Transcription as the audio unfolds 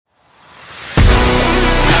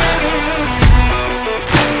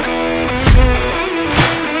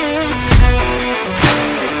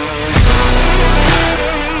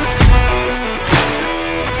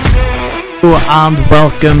And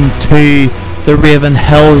welcome to the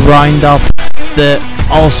Ravenhill Roundup, the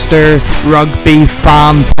Ulster Rugby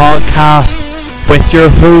Fan Podcast with your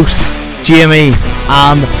hosts Jamie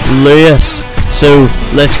and Lewis. So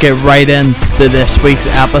let's get right into this week's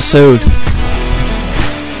episode.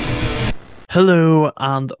 Hello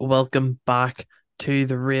and welcome back to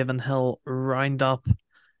the Ravenhill Roundup.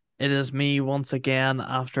 It is me once again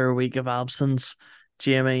after a week of absence,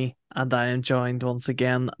 Jamie, and I am joined once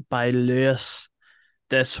again by Lewis.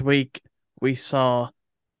 This week we saw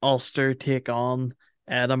Ulster take on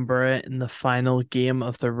Edinburgh in the final game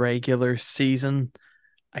of the regular season.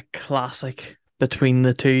 A classic between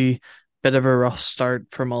the two. Bit of a rough start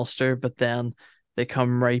from Ulster, but then they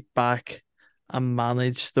come right back and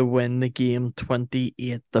manage to win the game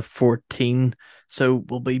 28-14. So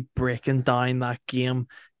we'll be breaking down that game,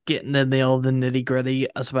 getting into all the nitty gritty,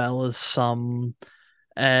 as well as some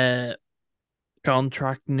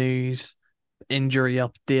contract news, injury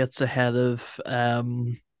updates ahead of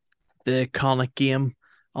the Connacht game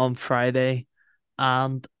on Friday,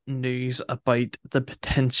 and news about the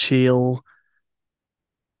potential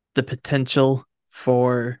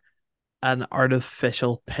for an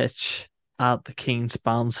artificial pitch at the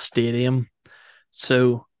Kingspan Stadium.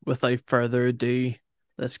 So without further ado,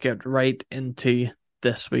 let's get right into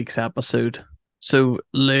this week's episode. So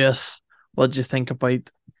Lewis, what do you think about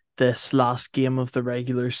this last game of the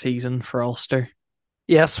regular season for Ulster?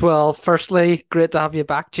 Yes, well, firstly, great to have you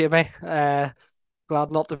back, Jamie. Glad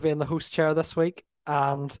not to be in the host chair this week,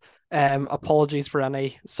 and apologies for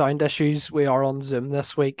any sound issues. We are on Zoom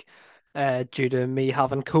this week due to me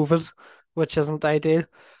having COVID, which isn't ideal.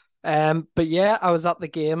 But yeah, I was at the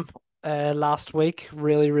game last week.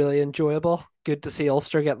 Really, really enjoyable. Good to see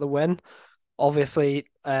Ulster get the win. Obviously,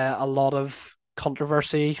 a lot of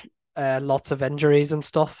controversy, lots of injuries and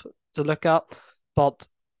stuff to look at, but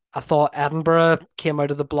I thought Edinburgh came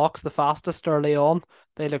out of the blocks the fastest early on.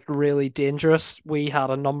 They looked really dangerous. We had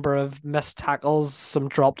a number of missed tackles, some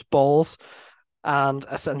dropped balls, and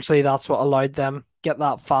essentially that's what allowed them get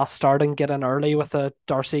that fast start and get in early with a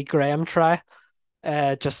Darcy Graham try,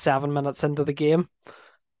 just 7 minutes into the game.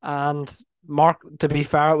 And Mark, to be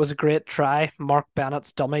fair, it was a great try. Mark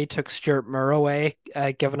Bennett's dummy took Stuart Moore away,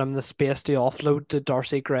 giving him the space to offload to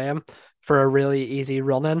Darcy Graham for a really easy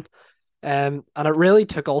run-in. And it really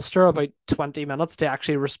took Ulster about 20 minutes to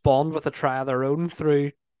actually respond with a try of their own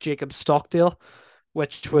through Jacob Stockdale,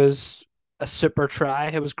 which was a super try.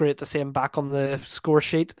 It was great to see him back on the score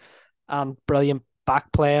sheet and brilliant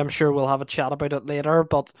back play. I'm sure we'll have a chat about it later,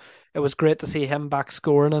 but it was great to see him back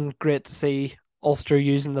scoring and great to see Ulster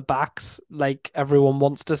using the backs like everyone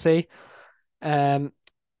wants to see.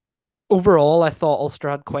 Overall, I thought Ulster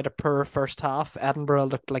had quite a poor first half. Edinburgh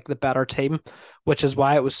looked like the better team, which is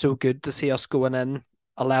why it was so good to see us going in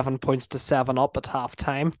 11 points to 7 up at half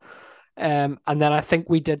time. And then I think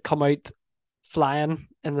we did come out flying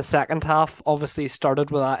in the second half. Obviously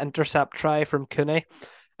started with that intercept try from Cooney,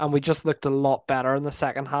 and we just looked a lot better in the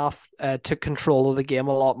second half, took control of the game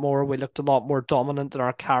a lot more. We looked a lot more dominant in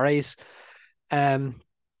our carries,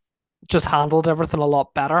 just handled everything a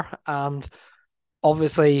lot better. And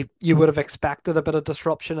obviously, you would have expected a bit of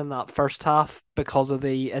disruption in that first half because of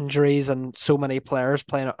the injuries and so many players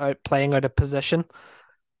playing out of position.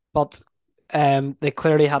 But they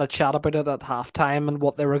clearly had a chat about it at halftime and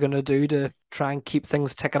what they were going to do to try and keep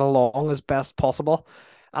things ticking along as best possible.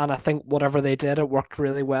 And I think whatever they did, it worked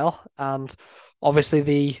really well. And obviously,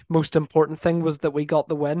 the most important thing was that we got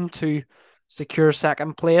the win to secure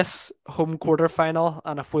second place, home quarterfinal,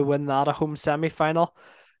 and if we win that, a home semi-final.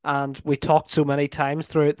 And we talked so many times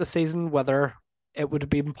throughout the season whether it would have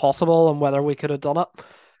been possible and whether we could have done it.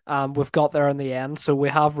 We've got there in the end, so we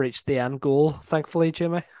have reached the end goal, thankfully,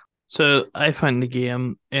 Jimmy. So I found the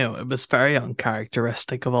game, it was very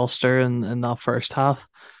uncharacteristic of Ulster in that first half.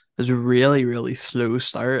 It was a really, really slow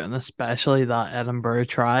start, and especially that Edinburgh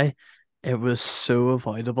try, it was so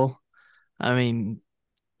avoidable. I mean,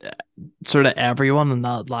 sort of everyone in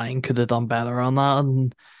that line could have done better on that,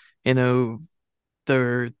 and you know,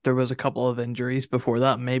 there was a couple of injuries before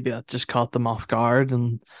that. Maybe that just caught them off guard,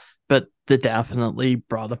 but they definitely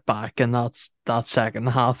brought it back. And that second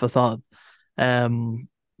half, I thought,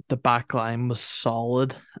 the back line was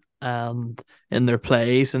solid and in their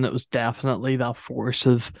plays, and it was definitely that force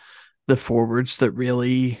of the forwards that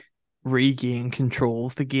really regained control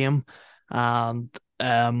of the game and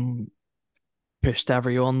pushed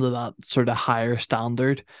everyone to that sort of higher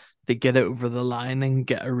standard to get it over the line and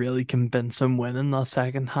get a really convincing win in that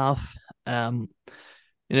second half. A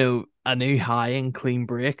new high in clean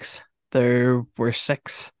breaks. There were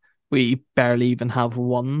 6. We barely even have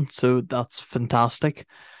 1, so that's fantastic.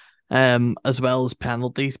 as well as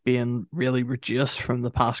penalties being really reduced from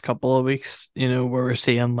the past couple of weeks. Where we're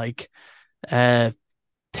seeing like uh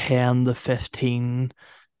 10 to 15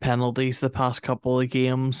 penalties the past couple of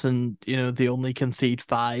games, and they only concede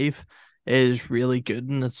five is really good,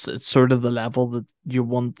 and it's sort of the level that you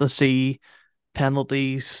want to see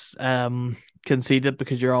penalties conceded,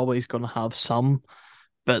 because you're always going to have some,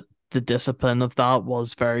 but the discipline of that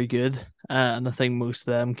was very good, and I think most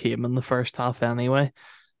of them came in the first half anyway.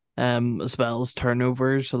 As well as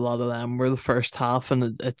turnovers, a lot of them were the first half,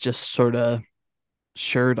 and it just sort of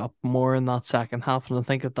shored up more in that second half, and I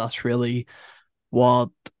think that that's really what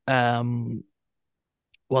um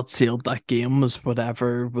what sealed that game, was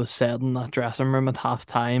whatever was said in that dressing room at half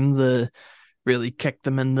time. The really kicked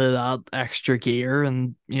them into that extra gear,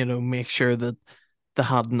 and make sure that they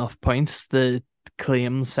had enough points to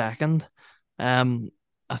claim second. Um,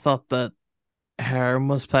 I thought that Herm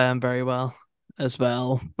was playing very well as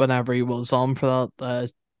well whenever he was on for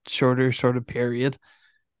that shorter sort of period.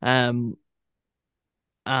 Um,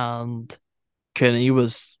 and Cooney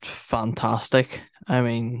was fantastic. I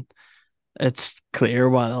mean, it's clear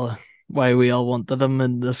why we all wanted him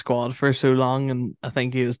in the squad for so long, and I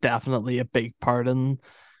think he was definitely a big part in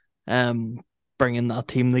um bringing that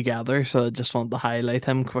team together. So I just want to highlight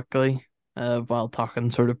him quickly, while talking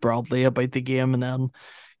sort of broadly about the game, and then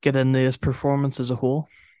get into his performance as a whole.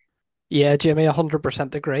 Yeah, Jimmy,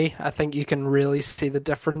 100% agree. I think you can really see the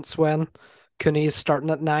difference when Cooney is starting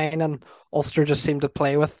at nine and Ulster just seem to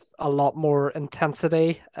play with a lot more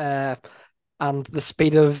intensity. And the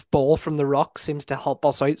speed of ball from the ruck seems to help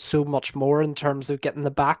us out so much more in terms of getting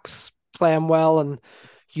the backs playing well and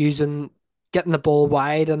using getting the ball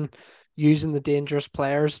wide and using the dangerous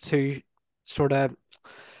players to sort of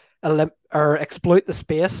or exploit the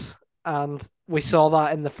space. And we saw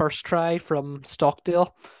that in the first try from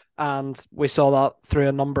Stockdale. And we saw that through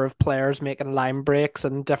a number of players making line breaks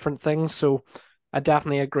and different things. So I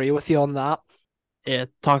definitely agree with you on that. Yeah,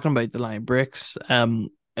 talking about the line breaks,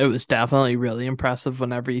 it was definitely really impressive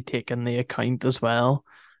whenever you take in the account as well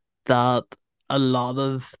that a lot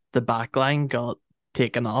of the back line got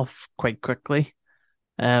taken off quite quickly.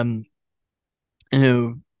 Um, you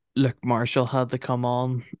know, Luke Marshall had to come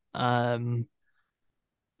on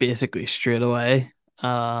basically straight away,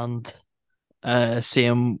 and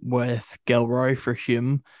same with Gilroy for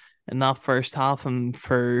Hume in that first half, and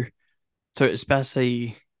for so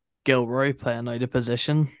especially Gilroy playing out of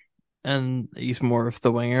position, and he's more of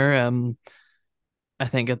the winger. I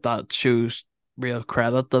think that shows real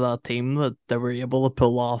credit to that team that they were able to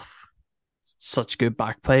pull off such good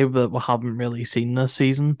back play that we haven't really seen this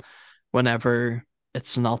season. Whenever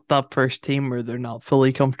it's not that first team or they're not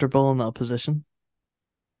fully comfortable in that position.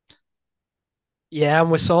 Yeah,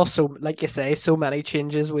 and we saw so, like you say, so many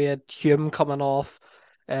changes. We had Hume coming off,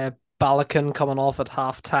 uh, Balakan coming off at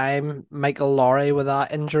half time, Michael Lowry with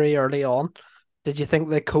that injury early on. Did you think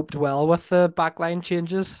they coped well with the backline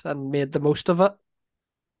changes and made the most of it?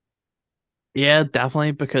 Yeah,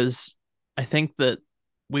 definitely, because I think that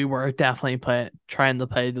we were definitely trying to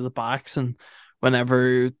play to the backs, and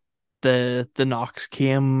whenever the knocks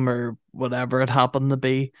came or whatever it happened to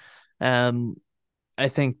be, um, I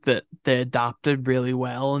think that they adapted really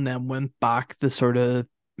well and then went back to sort of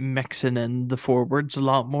mixing in the forwards a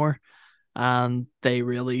lot more, and they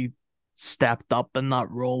really stepped up in that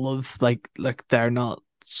role of like they're not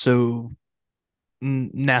so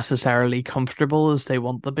necessarily comfortable as they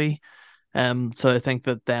want to be. So I think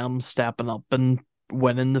that them stepping up and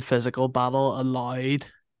winning the physical battle allowed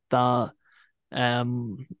that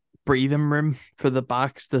um breathing room for the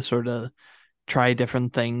backs to sort of try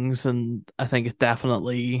different things, and I think it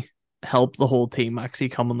definitely helped the whole team actually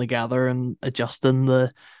coming together and adjusting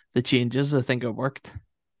the changes. I think it worked.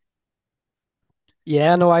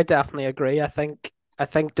 Yeah, no, I definitely agree. I think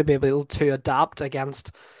to be able to adapt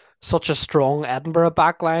against such a strong Edinburgh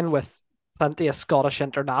backline with plenty of Scottish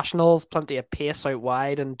internationals, plenty of pace out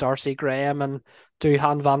wide, and Darcy Graham and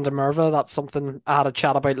Duhan van der Merwe. That's something I had a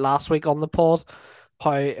chat about last week on the pod.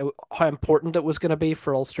 How important it was going to be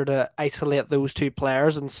for Ulster to isolate those two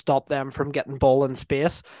players and stop them from getting ball in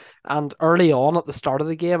space. And early on at the start of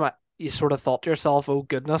the game, you sort of thought to yourself, "Oh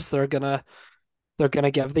goodness, they're gonna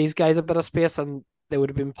give these guys a bit of space and they would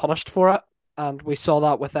have been punished for it." And we saw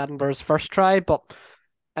that with Edinburgh's first try, but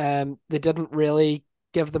they didn't really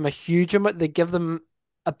give them a huge amount. They give them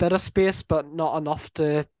a bit of space, but not enough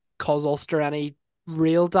to cause Ulster any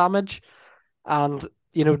real damage. And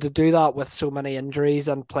to do that with so many injuries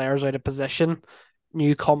and players out of position,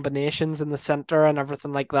 new combinations in the center and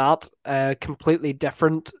everything like that, completely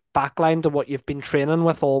different backline to what you've been training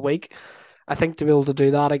with all week. I think to be able to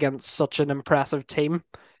do that against such an impressive team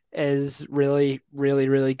is really, really,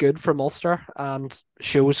 really good from Ulster and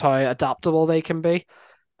shows how adaptable they can be.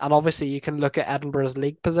 And obviously, you can look at Edinburgh's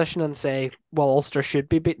league position and say, well, Ulster should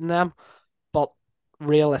be beating them. But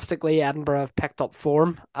realistically, Edinburgh have picked up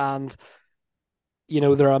form, and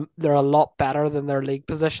they're a lot better than their league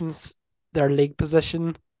positions. Their league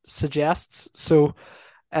position suggests. So,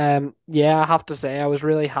 yeah, I have to say I was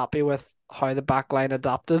really happy with how the back line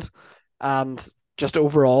adapted, and just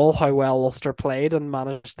overall how well Ulster played and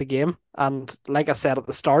managed the game. And like I said at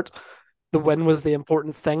the start, the win was the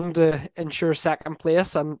important thing to ensure second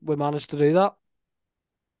place, and we managed to do that.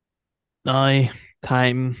 Now,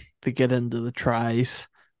 time to get into the tries.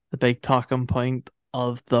 The big talking point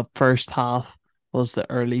of the first half was the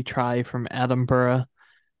early try from Edinburgh.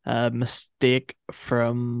 A mistake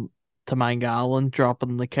from Tamangalan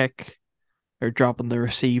dropping the kick or dropping the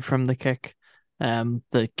receive from the kick.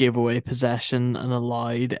 That gave away possession and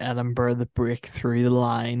allowed Edinburgh to break through the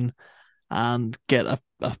line and get a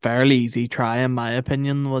fairly easy try, in my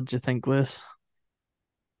opinion. What do you think, Liz?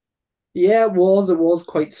 Yeah, it was. It was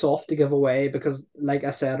quite soft to give away because, like I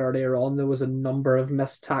said earlier on, there was a number of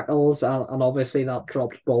missed tackles and obviously that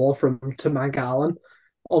dropped ball from to McGallen.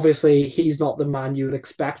 Obviously, he's not the man you would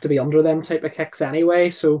expect to be under them type of kicks anyway,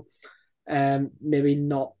 so maybe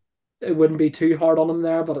not. It wouldn't be too hard on him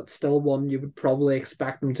there, but it's still one you would probably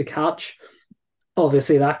expect him to catch.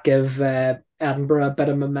 Obviously, that give Edinburgh a bit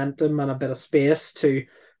of momentum and a bit of space to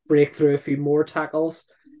break through a few more tackles.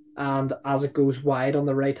 And as it goes wide on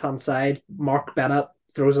the right hand side, Mark Bennett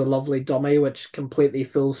throws a lovely dummy, which completely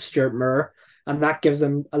fools Stuart Moore. And that gives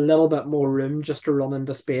him a little bit more room just to run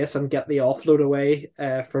into space and get the offload away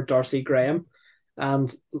for Darcy Graham.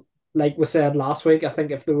 And like we said last week, I think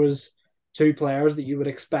if there was two players that you would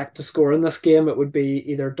expect to score in this game, it would be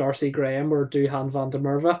either Darcy Graham or Duhan van der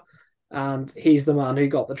Merwe. And he's the man who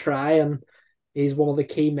got the try, and he's one of the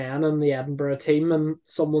key men in the Edinburgh team and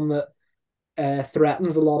someone that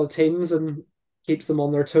threatens a lot of teams and keeps them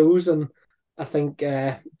on their toes. And I think,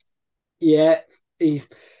 yeah, he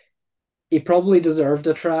he probably deserved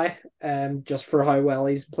a try, just for how well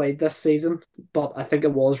he's played this season. But I think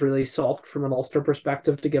it was really soft from an Ulster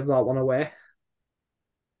perspective to give that one away.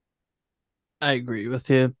 I agree with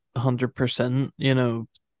you 100%.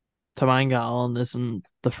 Tamanga Allen isn't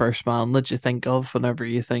the first man that you think of whenever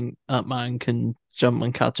you think that man can jump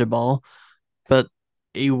and catch a ball, but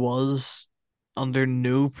he was under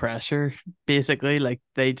no pressure, basically. Like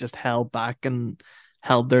they just held back and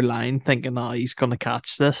held their line, thinking, oh, he's going to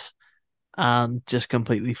catch this, and just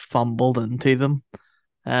completely fumbled into them.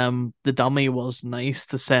 The dummy was nice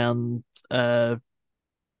to send Murray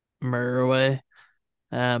away.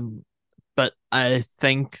 Um, but I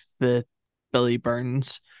think that Billy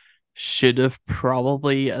Burns should have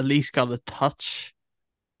probably at least got a touch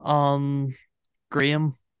on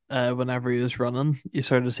Graham whenever he was running. You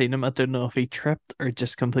sort of seen him. I don't know if he tripped or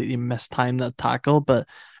just completely mistimed that tackle, but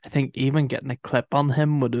I think even getting a clip on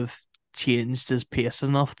him would have changed his pace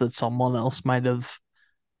enough that someone else might have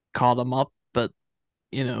caught him up. But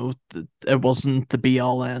it wasn't the be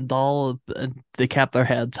all end all. They kept their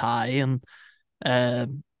heads high, and uh,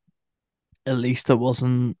 at least it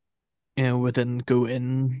wasn't. We didn't go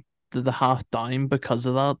in the half down because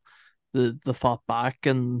of that. The fought back,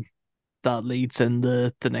 and that leads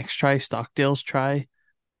into the next try, Stockdale's try.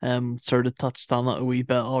 Sort of touched on it a wee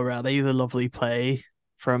bit already. The lovely play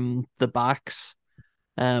from the backs,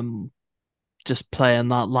 um, just playing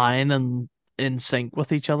that line and in sync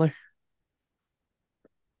with each other.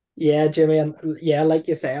 Yeah, Jimmy, and yeah, like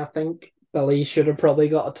you say, I think Billy should have probably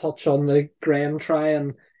got a touch on the Graham try,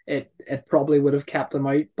 and it probably would have kept him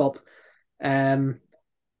out. But um,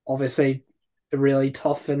 obviously, really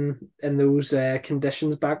tough in those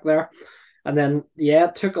conditions back there. And then yeah,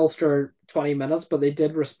 it took Ulster 20 minutes, but they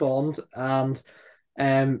did respond, and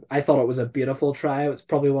I thought it was a beautiful try. It was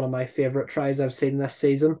probably one of my favorite tries I've seen this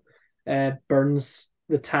season. Burns,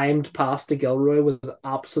 the timed pass to Gilroy was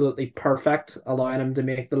absolutely perfect, allowing him to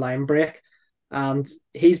make the line break. And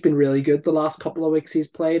he's been really good the last couple of weeks he's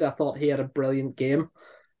played. I thought he had a brilliant game.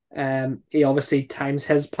 He obviously times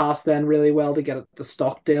his pass then really well to get it to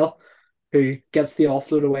Stockdale, who gets the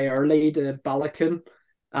offload away early to Balakun.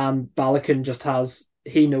 And Balakun just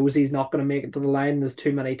he knows he's not going to make it to the line. There's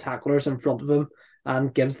too many tacklers in front of him,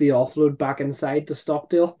 and gives the offload back inside to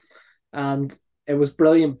Stockdale. And it was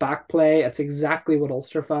brilliant back play. It's exactly what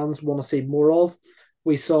Ulster fans want to see more of.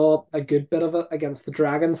 We saw a good bit of it against the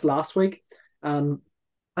Dragons last week. And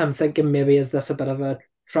I'm thinking, maybe is this a bit of a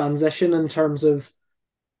transition in terms of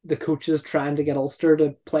the coaches trying to get Ulster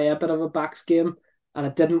to play a bit of a backs game, and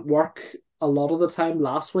it didn't work a lot of the time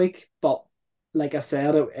last week. But like I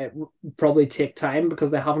said, it would probably take time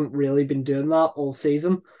because they haven't really been doing that all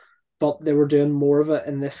season, but they were doing more of it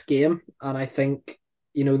in this game. And I think,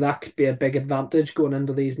 that could be a big advantage going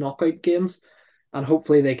into these knockout games. And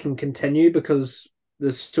hopefully they can continue because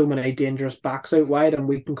there's so many dangerous backs out wide and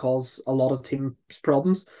we can cause a lot of teams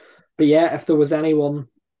problems. But yeah, if there was anyone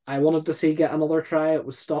I wanted to see get another try, it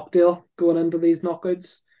was Stockdale going into these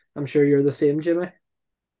knockouts. I'm sure you're the same, Jimmy.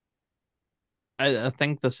 I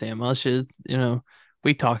think the same as you.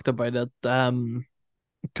 We talked about it a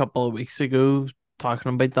couple of weeks ago,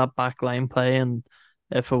 talking about that back line play and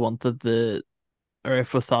if we wanted or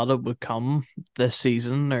if we thought it would come this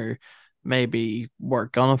season or maybe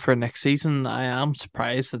work on it for next season. I am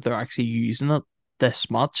surprised that they're actually using it this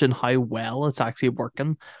much and how well it's actually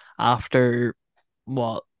working after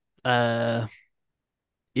what, uh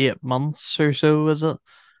 8 months or so, is it?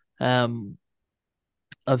 Um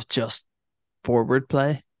of just forward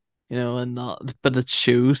play, and not, but it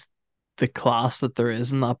shows the class that there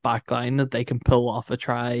is in that back line that they can pull off a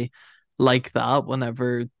try like that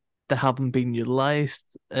whenever they haven't been utilized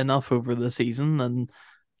enough over the season. And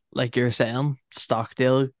like you're saying,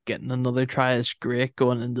 Stockdale getting another try is great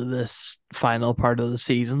going into this final part of the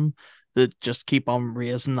season that just keep on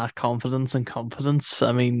raising that confidence and confidence.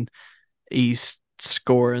 I mean, he's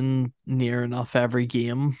scoring near enough every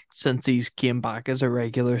game since he's came back as a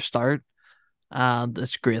regular start, and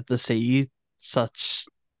it's great to see such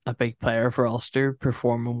a big player for Ulster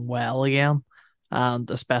performing well again, and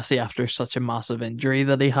especially after such a massive injury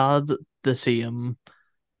that he had, to see him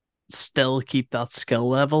still keep that skill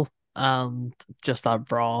level and just that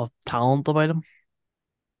raw talent about him,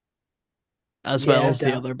 as well Yeah, as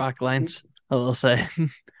the other backlines. I will say,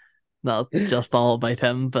 not just all about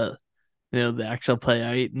him, but the actual play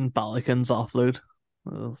out and Balogun's offload.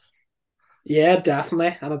 Well, yeah,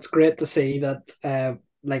 definitely. And it's great to see that,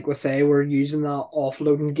 like we say, we're using that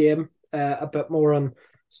offloading game a bit more and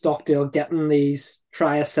Stockdale getting these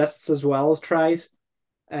try assists as well as tries.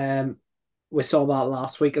 Um, we saw that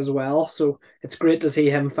last week as well. So it's great to see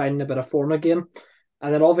him finding a bit of form again.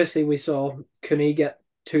 And then obviously we saw Cooney get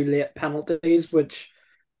two late penalties, which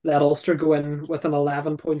let Ulster go in with an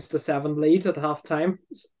 11 points to 7 lead at halftime.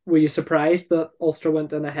 Were you surprised that Ulster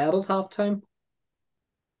went in ahead at halftime?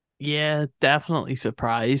 yeah, definitely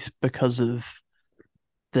surprised because of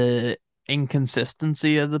the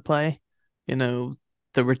inconsistency of the play. You know,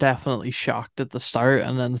 they were definitely shocked at the start,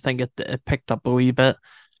 and then I think it picked up a wee bit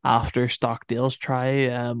after Stockdale's try.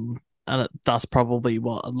 And that's probably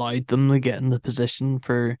what allowed them to get in the position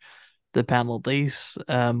for the penalties.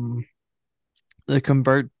 The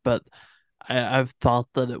convert, but I've thought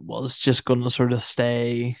that it was just going to sort of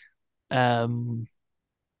stay, um,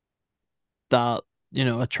 that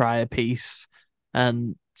a try a piece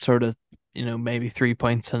and sort of maybe 3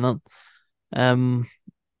 points in it. Um,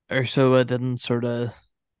 or so I didn't, or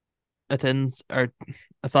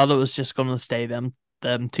I thought it was just going to stay them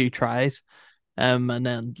two tries, and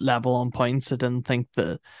then level on points. I didn't think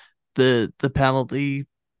that the penalty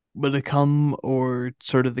would have come or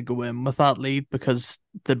sort of to go in with that lead because,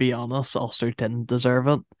 to be honest, Ulster didn't deserve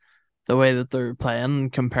it the way that they're playing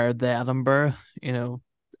compared to Edinburgh.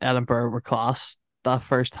 Edinburgh were class that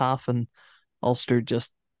first half, and Ulster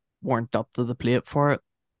just weren't up to the plate for it.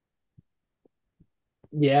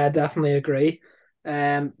 Yeah, I definitely agree.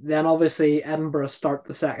 Then obviously Edinburgh start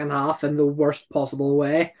the second half in the worst possible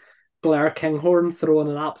way. Blair Kinghorn throwing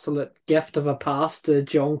an absolute gift of a pass to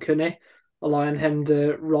John Cooney, allowing him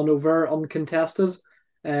to run over uncontested.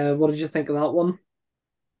 What did you think of that one?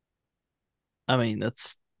 I mean,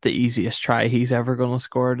 it's the easiest try he's ever going to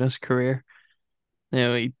score in his career.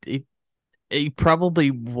 He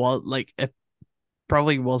probably was like, it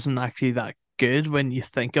probably wasn't actually that good when you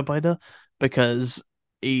think about it, because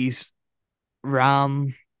he's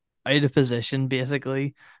ran out of position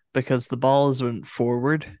basically because the ball has went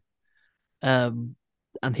forward, um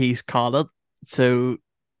and he's caught it. So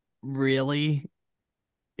really,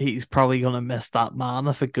 he's probably gonna miss that man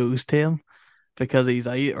if it goes to him because he's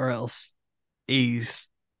out, or else he's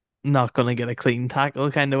not gonna get a clean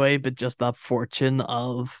tackle kind of way, but just that fortune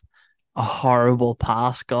of a horrible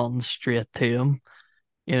pass gone straight to him.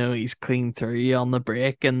 He's clean through on the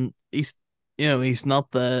break, and he's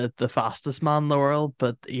not the fastest man in the world,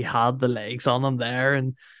 but he had the legs on him there,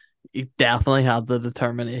 and he definitely had the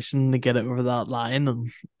determination to get it over that line.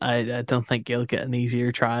 And I don't think he'll get an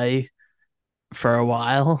easier try for a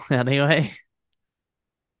while anyway.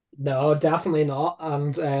 No, definitely not.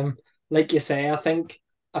 And like you say, I think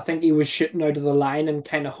he was shooting out of the line and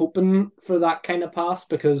kind of hoping for that kind of pass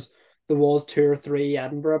because there was two or three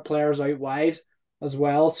Edinburgh players out wide as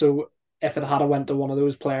well. So if it had went to one of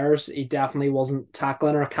those players, he definitely wasn't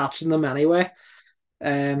tackling or catching them anyway.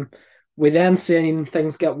 Um, we then seen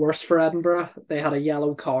things get worse for Edinburgh. They had a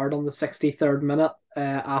yellow card on the 63rd minute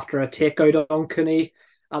after a takeout on Cooney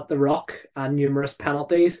at the Rock and numerous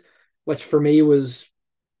penalties, which for me was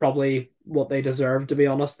probably what they deserved, to be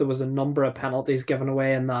honest. There was a number of penalties given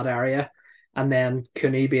away in that area, and then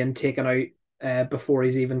Cooney being taken out before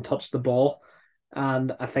he's even touched the ball.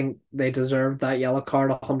 And I think they deserved that yellow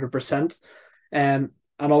card 100%. And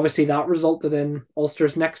obviously that resulted in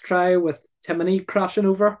Ulster's next try with Timoney crashing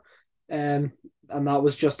over. And that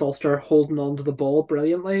was just Ulster holding on to the ball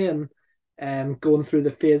brilliantly and going through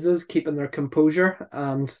the phases, keeping their composure.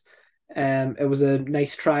 And it was a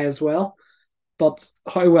nice try as well. But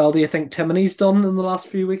how well do you think Timoney's done in the last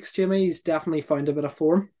few weeks, Jimmy? He's definitely found a bit of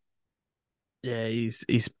form. Yeah,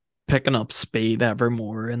 he's picking up speed ever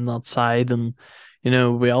more in that side, and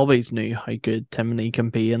we always knew how good Timony can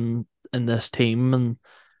be in this team, and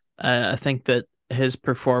I think that his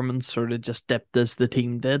performance sort of just dipped as the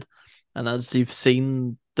team did, and as you've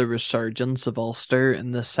seen the resurgence of Ulster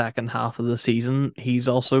in the second half of the season, he's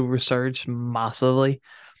also resurged massively,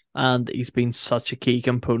 and he's been such a key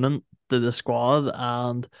component to the squad,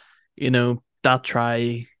 and that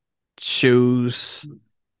try shows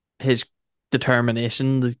his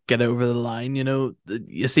determination to get over the line.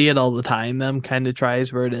 You see it all the time, them kind of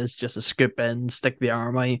tries where it is just a scoop in, stick the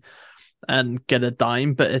arm out and get it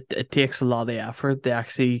down, but it takes a lot of effort to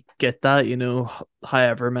actually get that,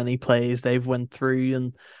 however many plays they've went through,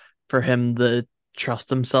 and for him to trust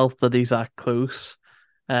himself that he's that close.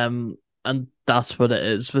 And that's what it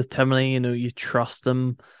is with Timony, you trust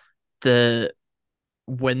him to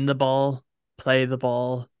win the ball, play the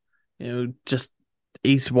ball, just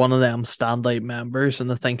he's one of them standout members,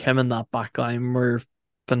 and I think him and that backline were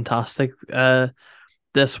fantastic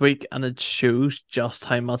this week, and it shows just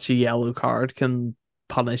how much a yellow card can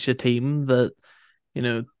punish a team.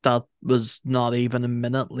 That was not even a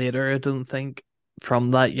minute later, I don't think,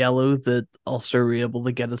 from that yellow that Ulster were able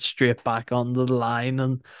to get it straight back onto the line,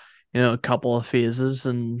 and a couple of phases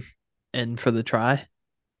and in for the try.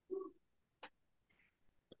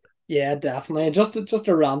 Yeah, definitely. Just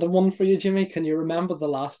a random one for you, Jimmy. Can you remember the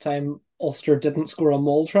last time Ulster didn't score a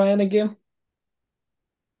maul try in a game?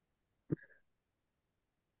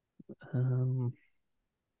 Um,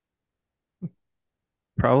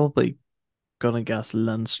 Probably gonna guess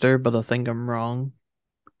Leinster, but I think I'm wrong.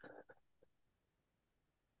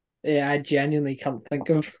 Yeah, I genuinely can't think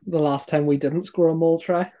of the last time we didn't score a maul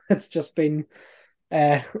try. It's just been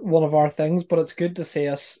one of our things, but it's good to see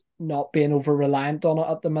us not being over reliant on it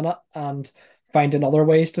at the minute and finding other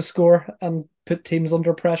ways to score and put teams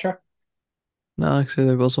under pressure. No, actually,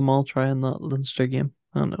 there was a Mall try in that Leinster game.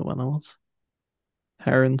 I don't know when it was.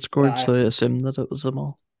 Heron scored, Uh, so I assumed that it was a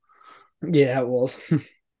Mall. yeah, it was.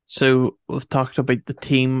 So we've talked about the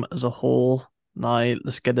team as a whole. Now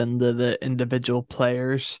let's get into the individual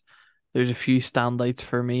players. There's a few standouts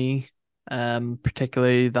for me,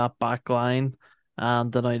 particularly that back line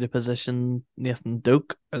and the out of position Nathan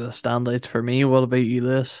Doak are the standouts for me. What about you,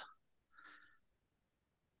 Lewis?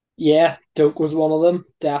 Yeah, Doak was one of them,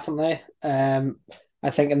 definitely. I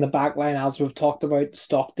think in the back line, as we've talked about,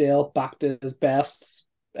 Stockdale back to his best.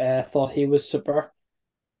 Thought he was super.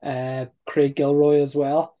 Craig Gilroy as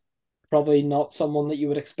well. Probably not someone that you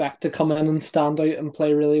would expect to come in and stand out and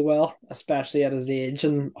play really well, especially at his age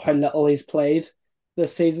and how little he's played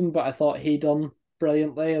this season. But I thought he done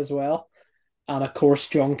brilliantly as well. And of course,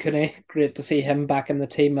 John Cooney, great to see him back in the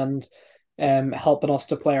team and helping us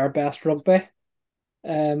to play our best rugby.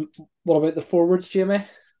 What about the forwards, Jamie?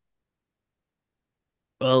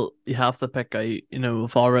 Well, you have to pick out,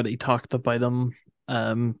 we've already talked about him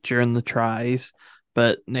during the tries,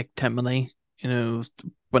 but Nick Timoney,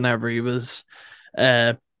 whenever he was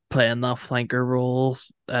uh playing that flanker role,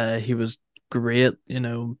 he was great,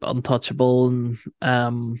 untouchable,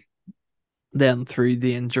 and then through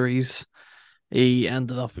the injuries he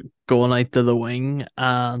ended up going out to the wing,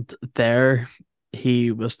 and there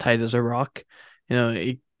he was tight as a rock.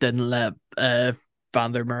 He didn't let Van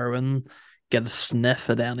der Merwe get a sniff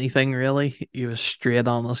at anything really. He was straight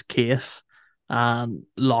on his case and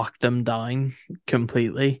locked him down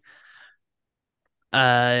completely.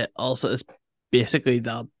 Also, it's basically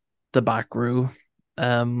that the back row,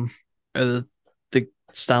 are the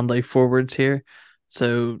standout forwards here.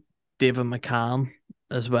 So David McCann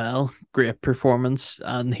as well, great performance,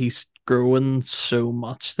 and he's growing so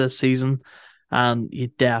much this season, and you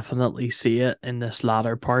definitely see it in this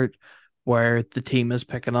latter part where the team is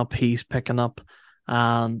picking up, he's picking up,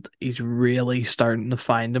 and he's really starting to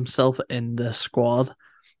find himself in this squad.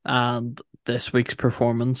 And this week's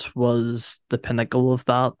performance was the pinnacle of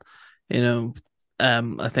that. You know,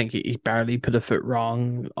 I think he barely put a foot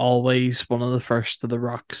wrong. Always one of the first to the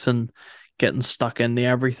rocks and getting stuck into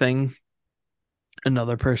everything.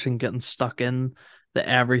 Another person getting stuck in the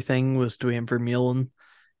everything was Dwayne Vermeulen.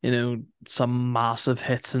 Some massive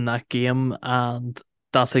hits in that game, and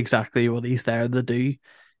that's exactly what he's there to do.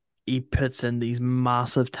 He puts in these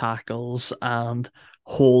massive tackles and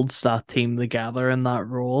holds that team together in that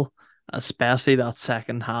role, especially that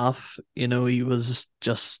second half. He was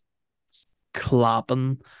just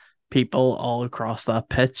clapping people all across that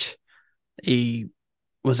pitch. He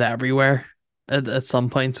was everywhere at some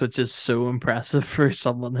points, which is so impressive for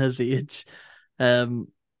someone his age. Um,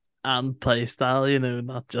 and play style,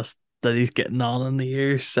 not just that he's getting on in the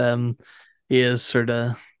years. He is sort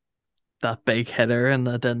of that big hitter, and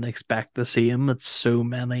I didn't expect to see him. It's so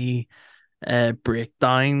many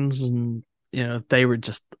breakdowns, and they were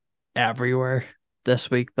just everywhere this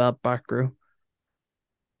week. That back row.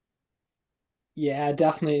 Yeah, I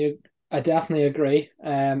definitely agree.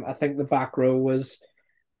 I think the back row was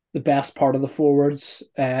the best part of the forwards.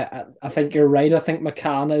 I think you're right. I think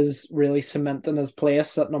McCann is really cementing his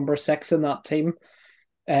place at number 6 in that team.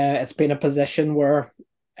 It's been a position where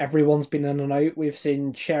everyone's been in and out. We've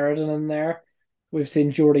seen Sheridan in there. We've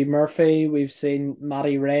seen Jordy Murphy. We've seen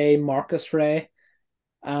Matty Ray, Marcus Ray.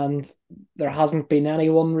 And there hasn't been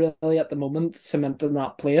anyone really at the moment cementing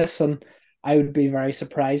that place. And I would be very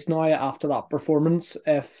surprised now after that performance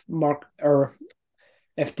if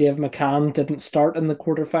Dave McCann didn't start in the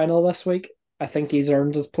quarterfinal this week. I think he's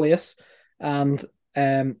earned his place. And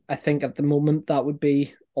I think at the moment that would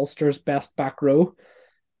be Ulster's best back row.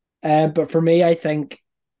 But for me, I think,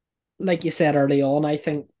 like you said early on, I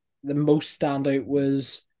think the most standout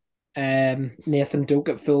was Nathan Doak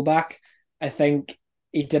at fullback. I think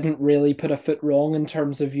he didn't really put a foot wrong in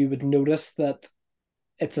terms of you would notice that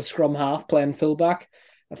it's a scrum half playing fullback.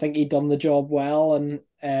 I think he done the job well, and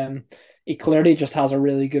he clearly just has a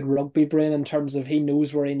really good rugby brain in terms of he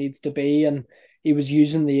knows where he needs to be, and he was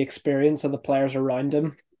using the experience of the players around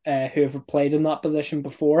him who have played in that position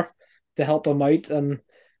before to help him out and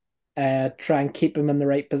try and keep him in the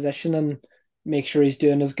right position and make sure he's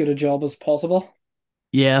doing as good a job as possible.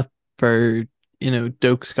 Yeah, for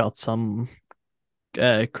Doak's got some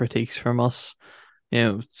critiques from us.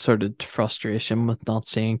 Sort of frustration with not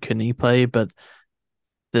seeing Cooney play, but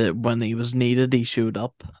when he was needed, he showed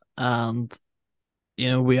up, and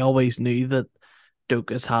we always knew that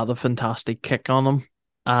Doak has had a fantastic kick on him,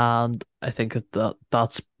 and I think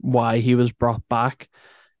that's why he was brought back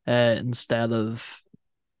instead of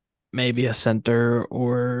maybe a center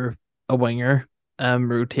or a winger,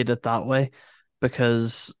 rotated that way,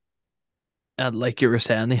 because like you were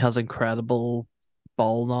saying, he has incredible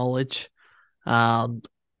ball knowledge, and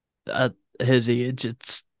at his age,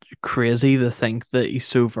 it's crazy to think that he's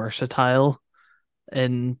so versatile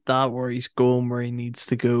in that where he's going where he needs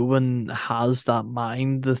to go and has that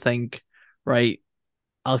mind to think, right,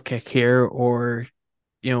 I'll kick here or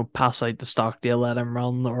pass out to Stockdale, let him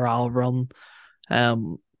run, or I'll run.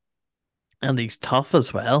 Um, and he's tough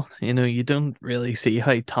as well. You don't really see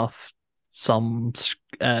how tough some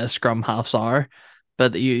scrum halves are,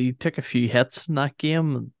 but you took a few hits in that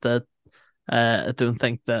game that I don't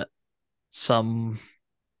think that some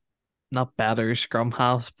not better scrum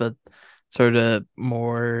halves, but sort of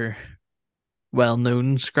more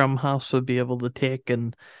well-known scrum halves would be able to take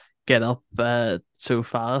and get up so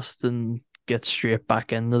fast and get straight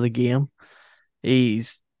back into the game. He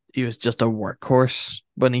was just a workhorse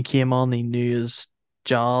when he came on. He knew his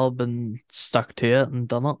job and stuck to it and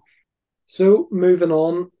done it. So moving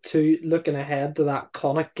on to looking ahead to that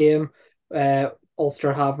Connacht game,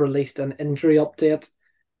 Ulster have released an injury update,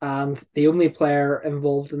 and the only player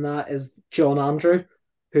involved in that is John Andrew,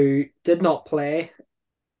 who did not play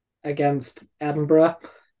against Edinburgh,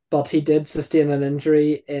 but he did sustain an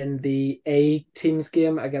injury in the A team's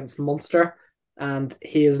game against Munster, and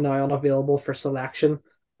he is now unavailable for selection,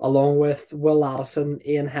 along with Will Addison,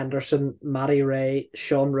 Ian Henderson, Matty Ray,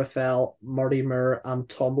 Sean Raffel, Marty Moore, and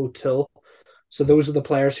Tom O'Toole. So those are the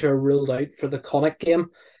players who are ruled out for the Connacht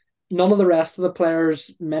game. None of the rest of the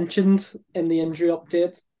players mentioned in the injury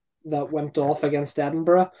update that went off against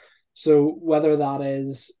Edinburgh. So whether that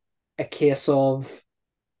is a case of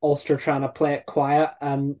Ulster trying to play it quiet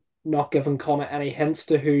and not giving Connacht any hints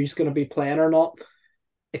to who's going to be playing or not,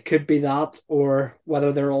 it could be that, or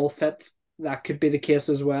whether they're all fit, that could be the case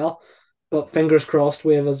as well. But fingers crossed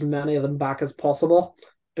we have as many of them back as possible,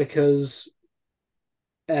 because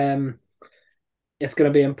um, it's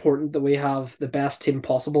going to be important that we have the best team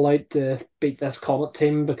possible out to beat this Comet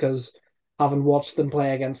team, because having watched them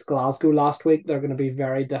play against Glasgow last week, they're going to be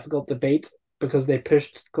very difficult to beat because they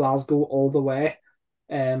pushed Glasgow all the way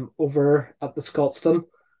over at the Scotstoun.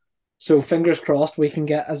 So fingers crossed we can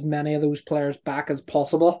get as many of those players back as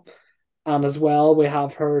possible. And as well, we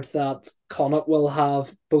have heard that Connacht will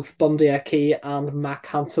have both Bundy Aki and Mac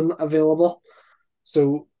Hansen available.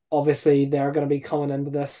 So obviously they're going to be coming into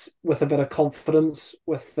this with a bit of confidence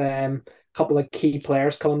with a couple of key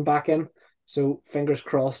players coming back in. So fingers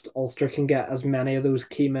crossed Ulster can get as many of those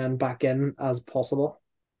key men back in as possible.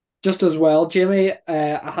 Just as well, Jamie,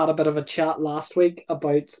 I had a bit of a chat last week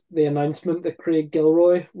about the announcement that Craig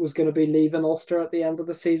Gilroy was going to be leaving Ulster at the end of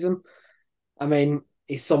the season. I mean,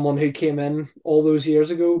 he's someone who came in all those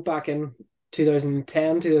years ago, back in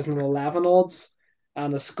 2010, 2011 odds,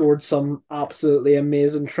 and has scored some absolutely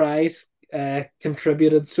amazing tries,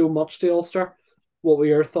 contributed so much to Ulster. What were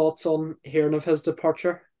your thoughts on hearing of his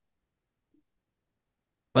departure?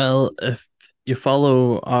 Well, if you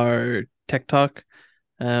follow our TikTok,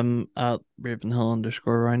 at Ravenhill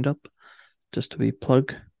underscore roundup, just to be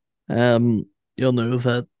plug, you'll know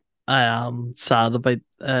that I am sad about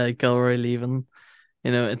Gilroy leaving.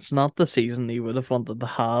 It's not the season he would have wanted to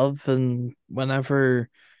have, and whenever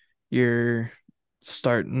you're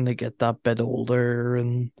starting to get that bit older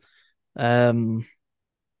and um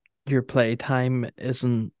your playtime's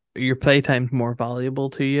more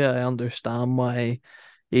valuable to you. I understand why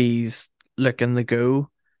he's looking to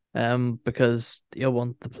go, because he'll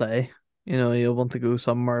want to play. He'll want to go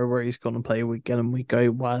somewhere where he's going to play week in and week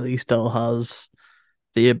out while he still has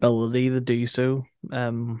the ability to do so.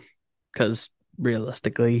 Because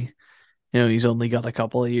realistically, he's only got a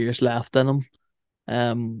couple of years left in him.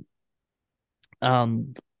 Um,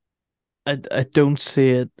 and I don't see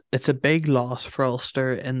it. It's a big loss for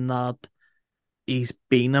Ulster in that he's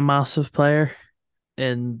been a massive player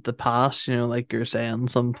in the past, like you're saying,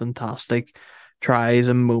 some fantastic tries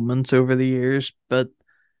and moments over the years. But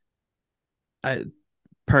I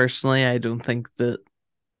personally, I don't think that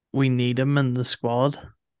we need him in the squad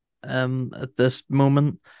at this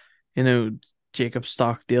moment. You know, Jacob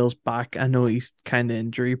Stockdale's back. I know he's kind of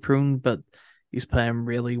injury prone, but he's playing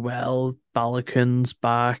really well. Balakun's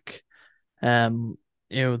back. Um,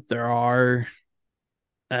 there are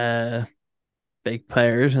uh big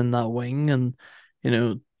players in that wing, and you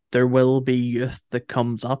know there will be youth that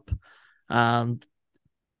comes up, and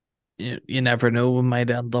you never know, we might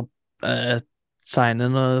end up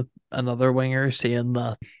signing another winger, seeing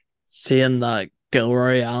that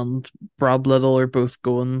Gilroy and Rob Little are both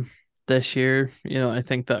going this year. I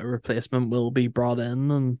think that a replacement will be brought in,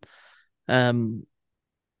 and um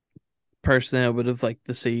personally I would have liked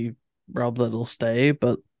to see Rob Little stay,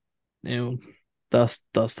 but you know that's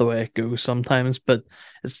the way it goes sometimes. But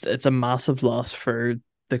it's a massive loss for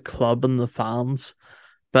the club and the fans.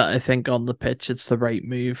 But I think on the pitch it's the right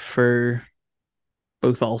move for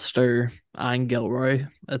both Ulster and Gilroy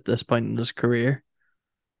at this point in his career.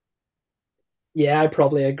 Yeah, I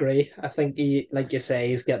probably agree. I think he, like you say,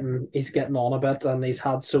 he's getting on a bit, and he's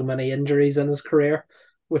had so many injuries in his career,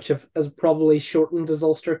 which has probably shortened his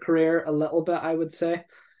Ulster career a little bit, I would say.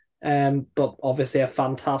 But obviously a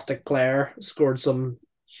fantastic player, scored some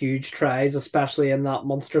huge tries, especially in that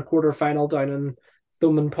Munster quarter final down in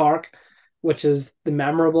Thomond Park, which is the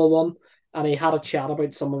memorable one. And he had a chat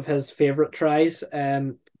about some of his favourite tries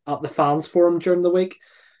at the fans forum during the week,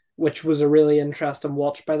 which was a really interesting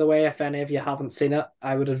watch, by the way. If any of you haven't seen it,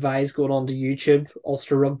 I would advise going on to YouTube,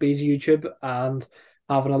 Ulster Rugby's YouTube, and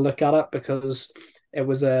having a look at it, because it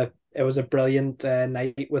was a brilliant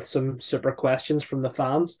night with some super questions from the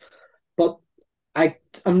fans. But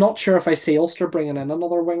I'm not sure if I see Ulster bringing in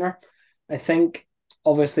another winger. I think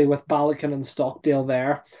obviously with Balakan and Stockdale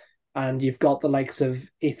there, and you've got the likes of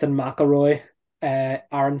Ethan McElroy,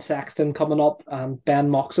 Aaron Sexton coming up, and Ben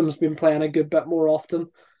Moxham's been playing a good bit more often.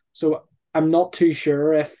 So I'm not too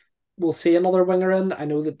sure if we'll see another winger in. I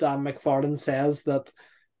know that Dan McFarlane says that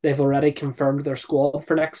they've already confirmed their squad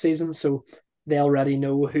for next season, so they already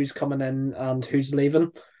know who's coming in and who's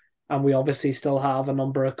leaving. And we obviously still have a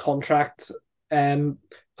number of contract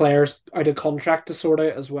players out of contract to sort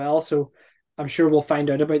out as well. So I'm sure we'll find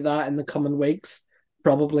out about that in the coming weeks,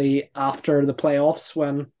 probably after the playoffs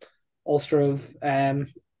when Ulster have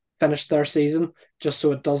finished their season, just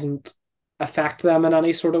so it doesn't affect them in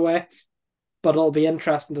any sort of way. But it'll be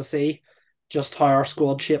interesting to see just how our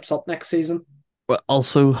squad shapes up next season. We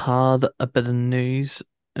also had a bit of news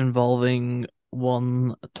involving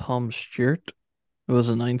one Tom Stewart. It was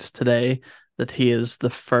announced today that he is the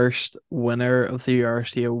first winner of the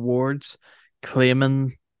URC Awards,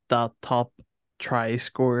 claiming that top try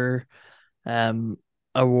scorer um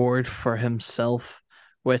award for himself,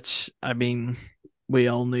 which I mean, we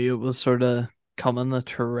all knew it was sort of coming, a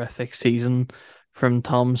terrific season from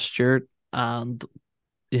Tom Stewart, and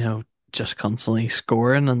you know, just constantly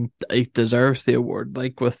scoring, and he deserves the award.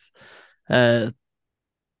 Like with uh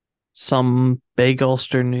some big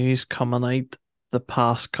Ulster news coming out the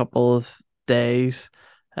past couple of days.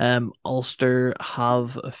 Ulster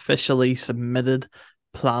have officially submitted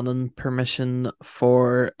planning permission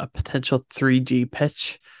for a potential 3G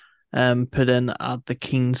pitch put in at the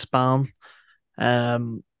Keenspan.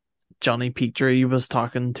 Um, Johnny Petrie was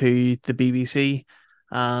talking to the BBC,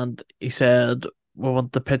 and he said, "We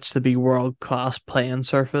want the pitch to be world class playing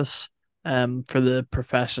surface for the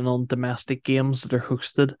professional and domestic games that are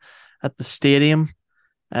hosted at the stadium."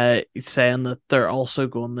 He's saying that they're also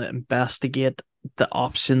going to investigate the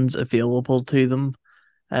options available to them,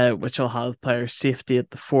 which will have player safety at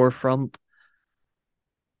the forefront.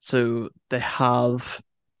 So they have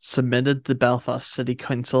submitted the Belfast City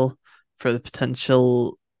Council for the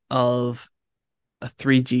potential of a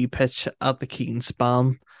 3G pitch at the Keane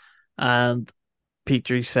Span, and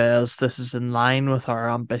Petrie says this is in line with our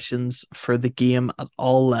ambitions for the game at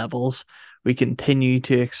all levels. We continue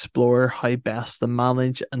to explore how best to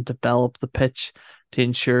manage and develop the pitch to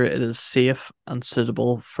ensure it is safe and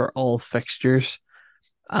suitable for all fixtures.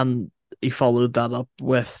 And he followed that up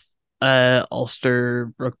with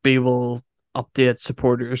Ulster Rugby will update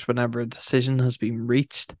supporters whenever a decision has been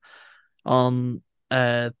reached on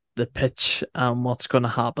the pitch and what's going to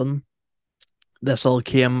happen. This all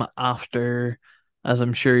came after, as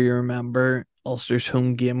I'm sure you remember, Ulster's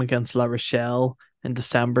home game against La Rochelle in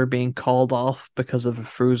December being called off because of a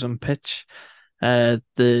frozen pitch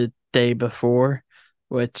the day before,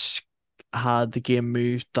 which had the game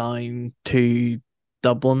moved down to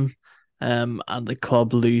Dublin, and the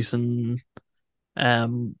club losing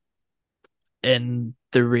um in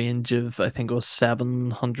the range of, I think it was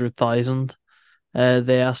 700,000.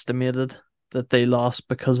 They estimated that they lost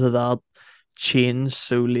because of that change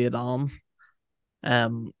so late on.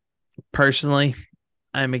 Um, Personally,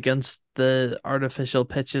 I'm against the artificial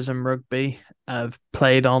pitches in rugby. I've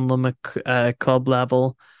played on them at club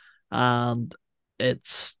level, and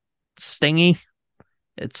it's stingy,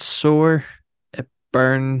 it's sore, it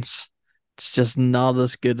burns. It's just not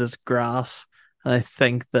as good as grass. And I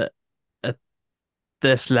think that at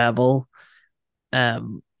this level, I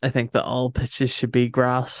think that all pitches should be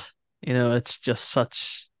grass. You know, it's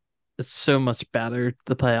so much better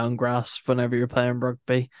to play on grass whenever you're playing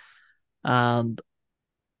rugby, and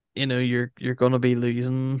you know you're gonna be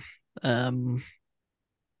losing um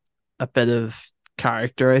a bit of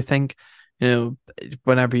character. I think, you know,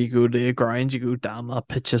 whenever you go to a ground, you go, "Damn, that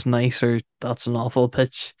pitch is nice," or "That's an awful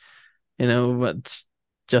pitch." You know, it's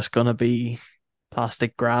just gonna be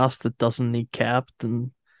plastic grass that doesn't need kept,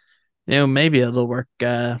 and you know maybe it'll work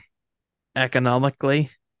economically.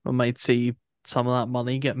 We might see some of that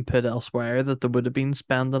money getting put elsewhere that they would have been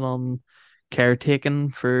spending on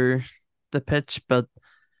caretaking for the pitch, but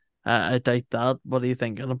I doubt that. What are you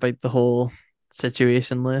thinking about the whole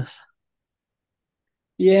situation, Liz?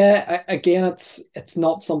 Yeah, again, it's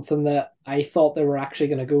not something that I thought they were actually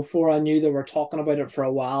going to go for. I knew they were talking about it for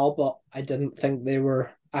a while, but I didn't think they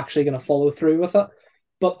were actually going to follow through with it.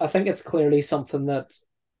 But I think it's clearly something that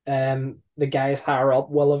the guys higher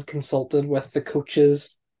up will have consulted with the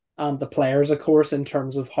coaches and the players, of course, in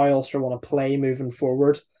terms of how Ulster want to play moving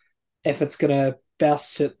forward. If it's going to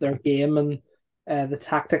best suit their game and the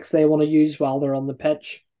tactics they want to use while they're on the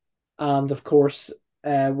pitch, and of course,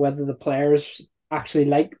 whether the players actually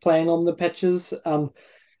like playing on the pitches.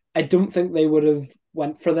 I don't think they would have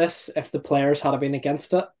went for this if the players had been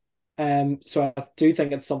against it. So I do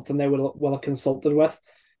think it's something they will have consulted with,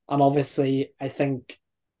 and obviously, I think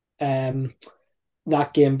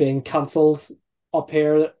that game being cancelled up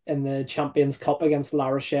here in the Champions Cup against La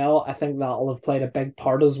Rochelle, I think that'll have played a big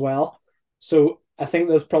part as well. So I think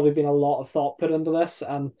there's probably been a lot of thought put into this,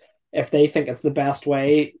 and if they think it's the best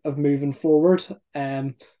way of moving forward,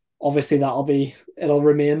 obviously it'll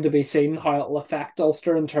remain to be seen how it'll affect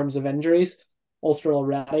Ulster in terms of injuries. Ulster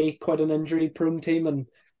already quite an injury prone team, and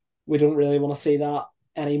we don't really want to see that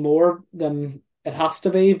any more than it has to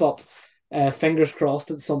be. But fingers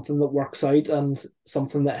crossed, it's something that works out and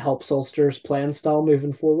something that helps Ulster's playing style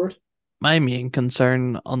moving forward. My main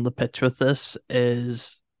concern on the pitch with this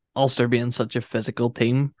is Ulster being such a physical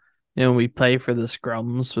team. You know, we play for the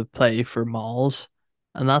scrums, we play for mauls,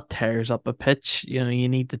 and that tears up a pitch. You know, you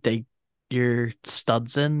need to dig your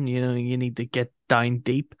studs in, you know, you need to get down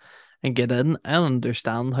deep and get in. I don't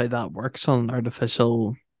understand how that works on an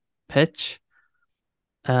artificial pitch.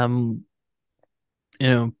 Um, you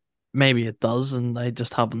know, maybe it does, and I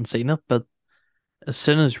just haven't seen it, but as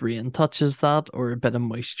soon as rain touches that or a bit of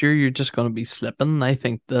moisture, you're just going to be slipping. I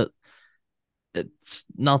think that it's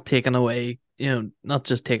not taking away, not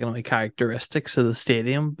just taking away characteristics of the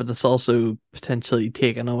stadium, but it's also potentially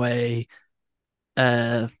taking away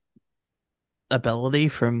uh ability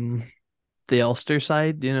from the Ulster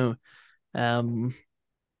side. Um,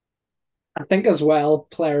 I think as well,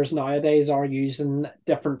 players nowadays are using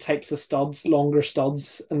different types of studs, longer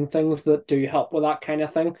studs, and things that do help with that kind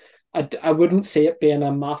of thing. I wouldn't see it being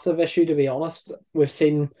a massive issue, to be honest. We've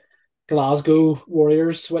seen Glasgow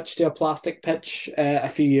Warriors switch to a plastic pitch a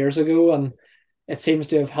few years ago, and it seems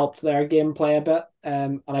to have helped their gameplay a bit.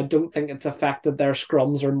 And I don't think it's affected their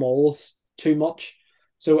scrums or mauls too much.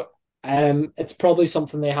 So it's probably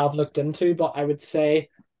something they have looked into, but I would say,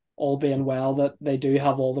 all being well, that they do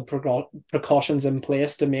have all the precautions in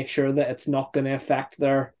place to make sure that it's not going to affect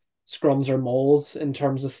their scrums or mauls in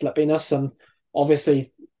terms of slippiness. And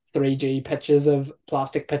obviously, 3G pitches of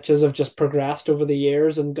plastic pitches have just progressed over the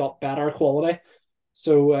years and got better quality.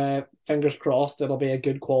 So fingers crossed, it'll be a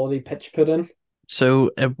good quality pitch put in.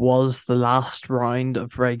 so it was the last round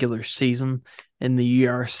of regular season in the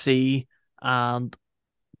URC, and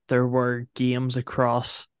there were games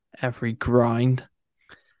across every ground.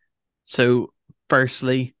 So,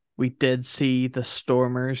 firstly, we did see the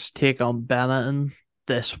Stormers take on Benetton.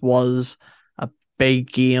 This was a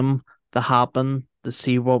big game to happen to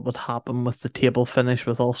see what would happen with the table finish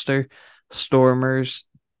with Ulster. Stormers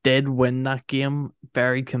did win that game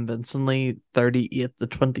very convincingly,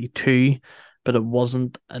 38-22, but it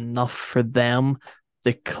wasn't enough for them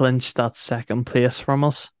to clinch that second place from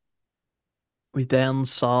us. We then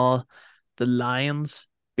saw the Lions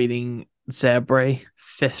beating Zebra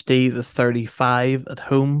 50-35 at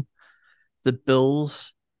home. The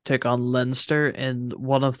Bills took on Leinster in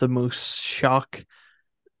one of the most shock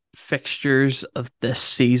fixtures of this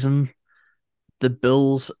season. The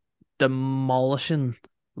Bills demolishing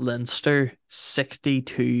Leinster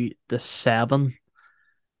 62-7.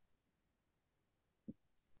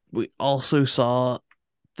 We also saw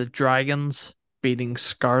the Dragons beating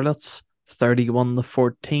Scarlets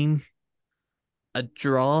 31-14. A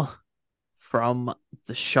draw from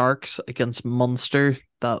the Sharks against Munster.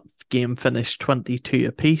 That game finished 22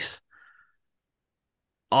 apiece.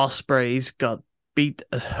 Ospreys got beat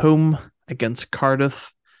at home against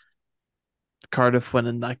Cardiff. Cardiff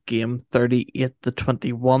winning that game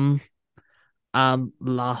 38-21. And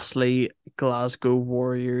lastly, Glasgow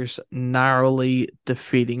Warriors narrowly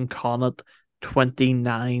defeating Connacht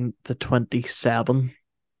 29-27.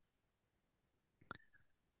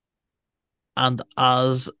 And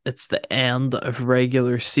as it's the end of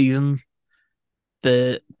regular season,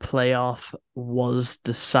 the playoff was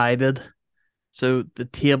decided. So the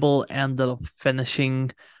table ended up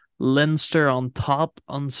finishing Leinster on top,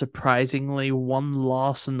 unsurprisingly, one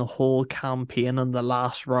loss in the whole campaign in the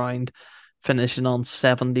last round, finishing on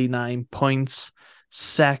 79 points.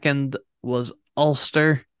 Second was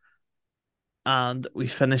Ulster, and we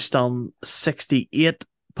finished on 68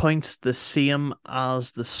 points, the same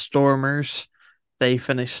as the Stormers. They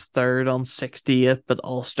finished third on 68, but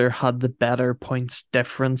Ulster had the better points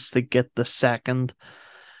difference to get the second.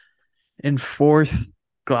 In fourth,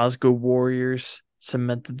 Glasgow Warriors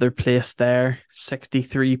cemented their place there,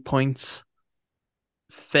 63 points.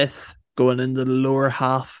 Fifth, going into the lower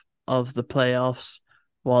half of the playoffs,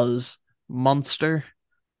 was Munster.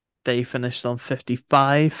 They finished on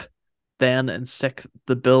 55. Then in sixth,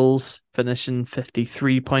 the Bills finishing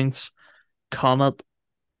 53 points. Connacht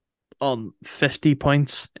on 50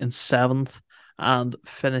 points in seventh. And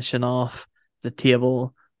finishing off the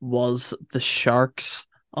table was the Sharks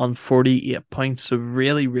on 48 points. So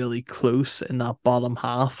really, really close in that bottom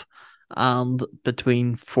half. And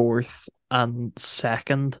between fourth and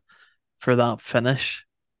second for that finish.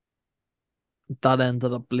 That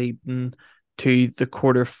ended up leading to the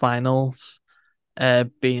quarterfinals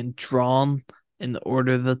being drawn in the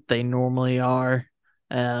order that they normally are.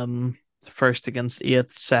 First against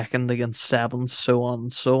eighth, second against seventh, so on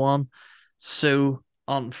and so on. So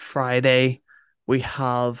on Friday, we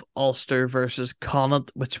have Ulster versus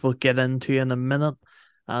Connacht, which we'll get into in a minute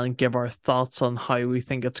and give our thoughts on how we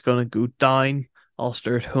think it's going to go down.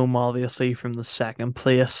 Ulster at home, obviously, from the second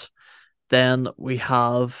place. Then we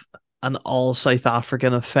have an all South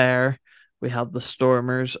African affair. We have the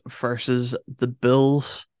Stormers versus the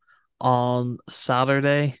Bills on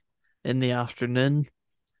Saturday in the afternoon.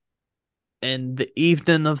 In the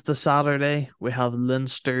evening of the Saturday, we have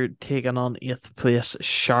Leinster taking on eighth place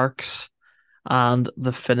Sharks. And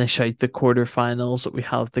the finish out the quarterfinals, we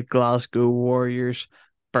have the Glasgow Warriors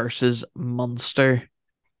versus Munster.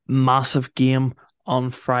 Massive game on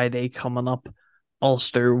Friday coming up.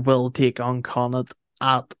 Ulster will take on Connacht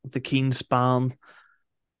at the Keenspan.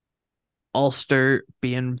 Ulster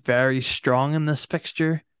being very strong in this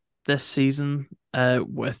fixture this season,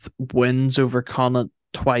 with wins over Connacht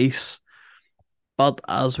twice. But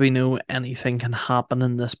as we know, anything can happen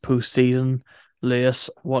in this postseason. Lewis,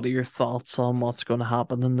 what are your thoughts on what's going to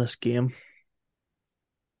happen in this game?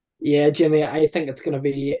 Yeah, Jimmy, I think it's going to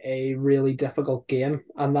be a really difficult game,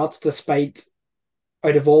 and that's despite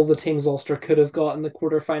out of all the teams Ulster could have got in the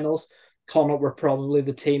quarterfinals, Connacht were probably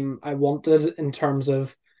the team I wanted in terms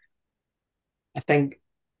of I think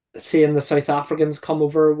seeing the South Africans come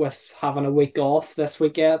over with having a week off last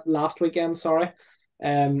weekend, sorry.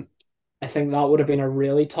 Um, I think that would have been a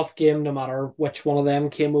really tough game no matter which one of them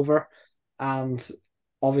came over. And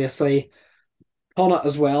obviously, Connacht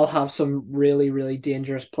as well have some really, really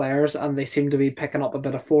dangerous players, and they seem to be picking up a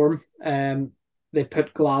bit of form. They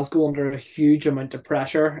put Glasgow under a huge amount of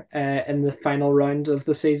pressure in the final round of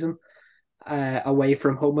the season, away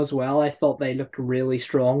from home as well. I thought they looked really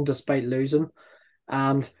strong despite losing.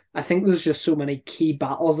 And I think there's just so many key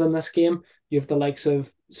battles in this game. You have the likes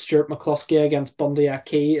of Stuart McCluskey against Bundy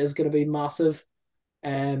Aki is going to be massive.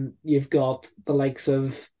 You've got the likes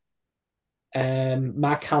of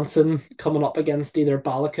Mac Hansen coming up against either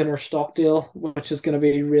Balakan or Stockdale, which is going to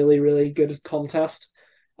be a really, really good contest.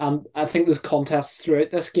 And I think there's contests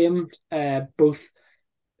throughout this game, both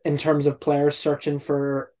in terms of players searching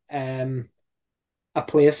for a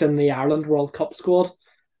place in the Ireland World Cup squad,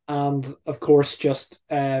 and of course just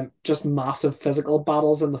massive physical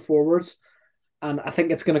battles in the forwards. And I think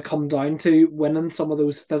it's going to come down to winning some of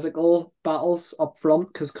those physical battles up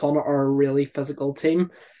front because Connacht are a really physical team.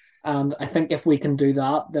 And I think if we can do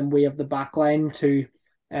that, then we have the back line to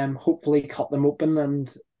hopefully cut them open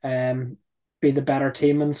and be the better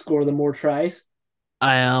team and score the more tries.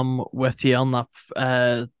 I am with you on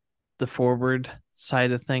that, the forward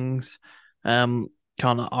side of things. Um,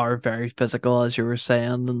 Connacht are very physical, as you were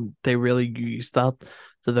saying, and they really use that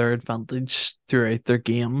to their advantage throughout their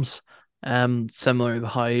games. Similar to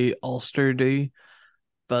how Ulster do,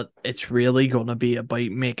 but it's really going to be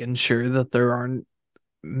about making sure that there aren't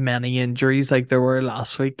many injuries like there were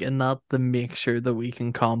last week, and that to make sure that we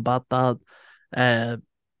can combat that uh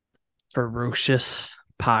ferocious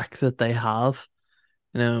pack that they have.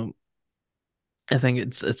 You know, I think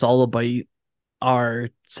it's all about our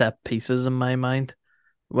set pieces in my mind.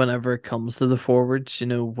 Whenever it comes to the forwards,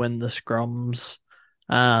 win the scrums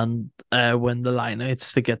and win the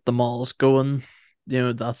lineouts to get the mauls going.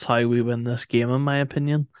 That's how we win this game, in my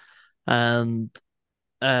opinion. And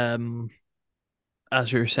um,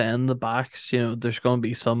 as you're saying, the backs, there's going to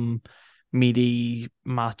be some meaty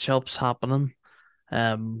matchups happening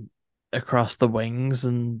across the wings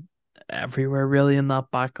and everywhere really in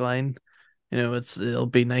that back line. It'll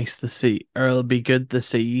be nice to see, or it'll be good to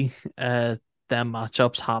see them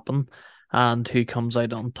matchups happen and who comes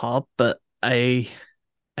out on top. But I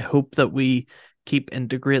hope that we keep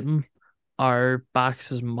integrating our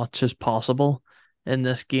backs as much as possible in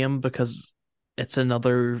this game because it's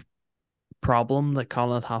another problem that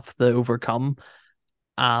Connacht have to overcome.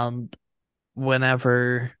 And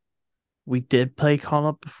whenever we did play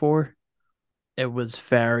Connacht before, it was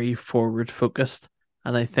very forward focused.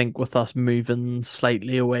 And I think with us moving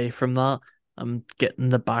slightly away from that and getting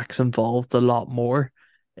the backs involved a lot more,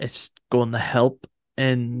 it's going to help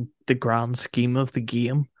in the grand scheme of the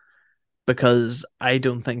game because I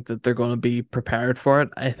don't think that they're going to be prepared for it.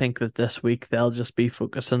 I think that this week they'll just be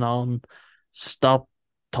focusing on stop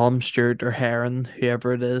Tom Stewart or Heron,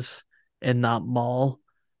 whoever it is, in that mall.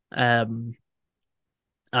 Um,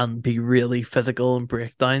 and be really physical in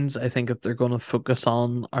breakdowns. I think that they're going to focus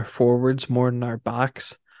on our forwards more than our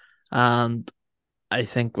backs. And I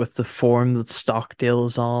think with the form that Stockdale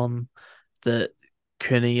is on, that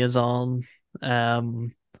Cooney is on,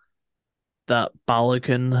 that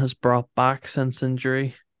Balogun has brought back since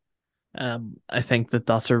injury, I think that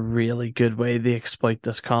that's a really good way to exploit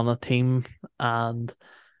this Connacht team. And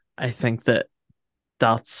I think that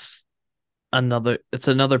that's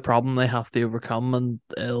another problem they have to overcome, and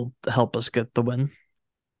it'll help us get the win.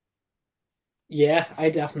 Yeah, I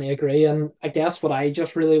definitely agree. And I guess what I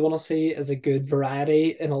just really want to see is a good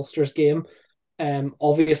variety in Ulster's game.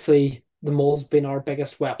 Obviously, the maul's been our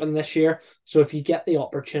biggest weapon this year. So if you get the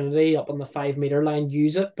opportunity up on the 5 meter line,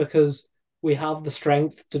 use it because we have the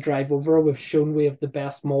strength to drive over. We've shown we have the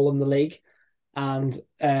best maul in the league. And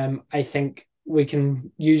I think we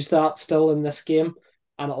can use that still in this game.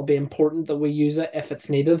 And it'll be important that we use it if it's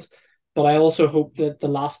needed. But I also hope that the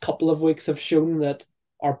last couple of weeks have shown that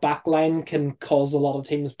our back line can cause a lot of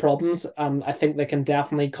teams problems. And I think they can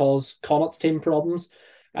definitely cause Connacht's team problems.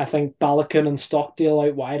 I think Balakin and Stockdale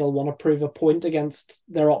out wide will want to prove a point against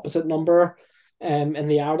their opposite number in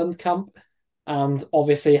the Ireland camp. And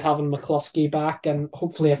obviously having McCluskey back and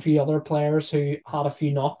hopefully a few other players who had a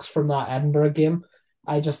few knocks from that Edinburgh game,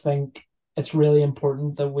 I just think it's really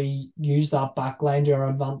important that we use that back line to our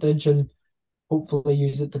advantage and hopefully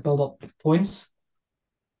use it to build up points.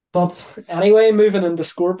 But anyway, moving into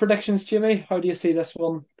score predictions, Jimmy, how do you see this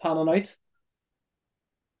one panning out?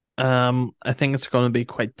 I think it's going to be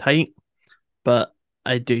quite tight, but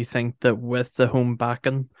I do think that with the home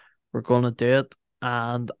backing, we're going to do it,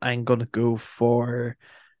 and I'm going to go for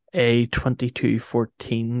a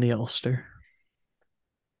 22-14 the Ulster.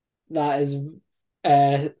 That is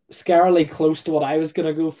scarily close to what I was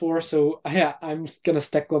gonna go for. So yeah, I'm gonna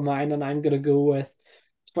stick with mine, and I'm gonna go with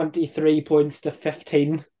 23 points to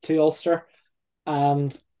 15 to Ulster.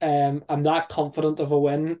 And I'm that confident of a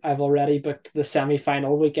win. I've already booked the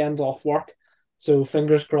semi-final weekend off work, so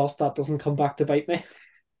fingers crossed that doesn't come back to bite me.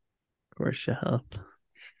 Of course you have.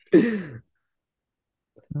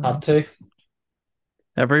 Had to.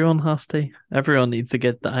 Everyone has to. Everyone needs to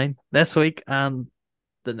get down this week and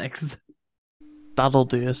the next. That'll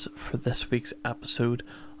do us for this week's episode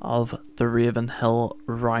of the Ravenhill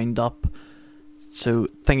Roundup. So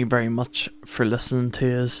thank you very much for listening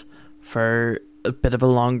to us for a bit of a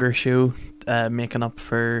longer show, making up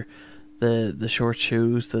for the short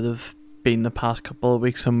shows that have been the past couple of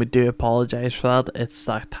weeks, and we do apologise for that. It's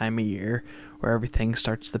that time of year where everything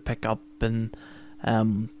starts to pick up, and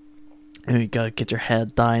you gotta get your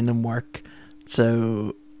head down and work.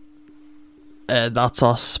 So that's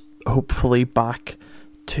us hopefully back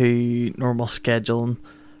to normal scheduling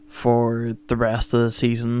for the rest of the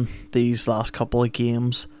season. These last couple of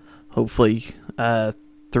games, hopefully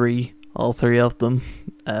all three of them,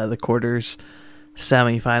 the quarters,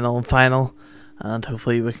 semi-final and final, and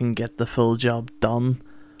hopefully we can get the full job done.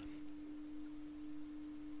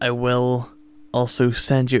 I will also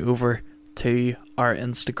send you over to our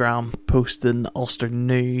Instagram, posting Ulster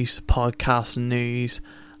news, podcast news,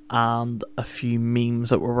 and a few memes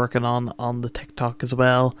that we're working on the TikTok as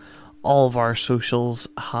well. All of our socials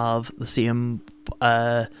have the same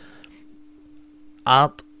at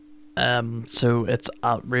so it's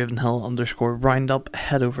at Ravenhill_roundup.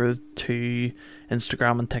 Head over to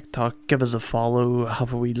Instagram and TikTok, give us a follow,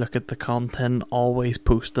 have a wee look at the content, always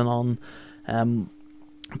posting on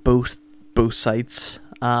both sites,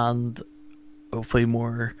 and hopefully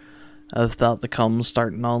more of that to come,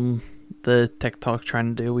 starting on the TikTok,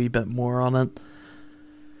 trying to do a wee bit more on it.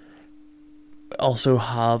 Also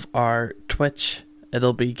have our Twitch.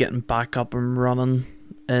 It'll be getting back up and running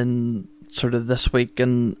in sort of this week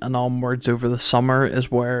and onwards. Over the summer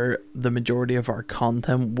is where the majority of our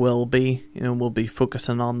content will be. We'll be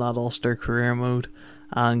focusing on that Ulster career mode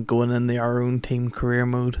and going in our own team career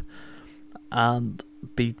mode, and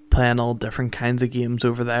be playing all different kinds of games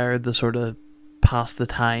over there to sort of pass the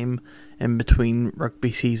time in between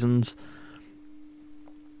rugby seasons.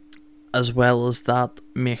 As well as that,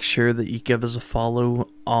 make sure that you give us a follow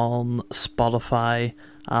on Spotify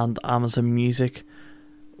and Amazon Music.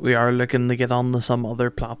 We are looking to get on to some other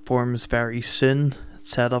platforms very soon,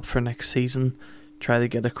 set up for next season. Try to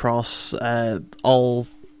get across all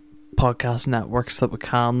podcast networks that we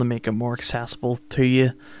can to make it more accessible to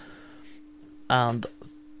you. And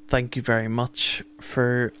thank you very much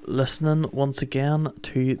for listening once again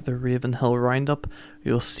to the Ravenhill Roundup.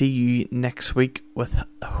 We'll see you next week with,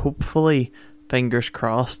 hopefully, fingers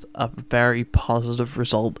crossed, a very positive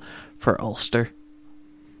result for Ulster.